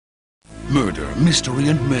Murder, mystery,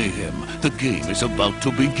 and mayhem. The game is about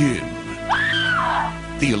to begin.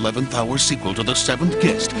 The 11th hour sequel to The Seventh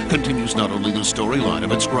Guest continues not only the storyline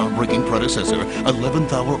of its groundbreaking predecessor,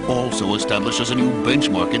 11th Hour also establishes a new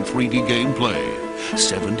benchmark in 3D gameplay.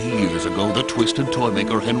 70 years ago, the twisted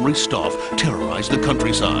toymaker Henry Stoff terrorized the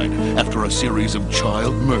countryside. After a series of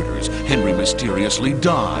child murders, Henry mysteriously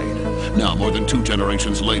died. Now, more than 2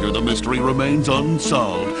 generations later, the mystery remains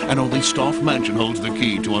unsolved, and only Stoff Mansion holds the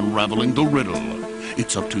key to unraveling the riddle.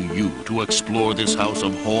 It's up to you to explore this house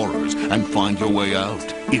of horrors and find your way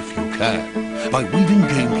out, if you can. By weaving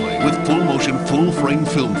gameplay with full-motion, full-frame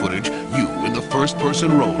film footage, you, in the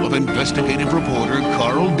first-person role of investigative reporter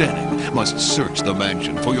Carl Denning, must search the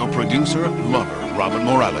mansion for your producer, lover, Robin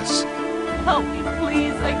Morales. Help me,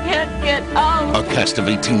 please. I can't get out. A cast of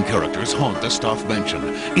 18 characters haunt the Stoff Mansion.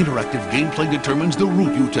 Interactive gameplay determines the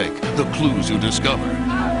route you take, the clues you discover,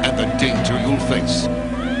 and the danger you'll face.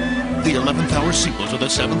 The 11th Hour sequel to The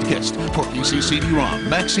Seventh Guest for PC CD-ROM,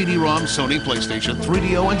 Mac CD-ROM, Sony PlayStation,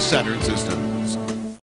 3DO, and Saturn systems.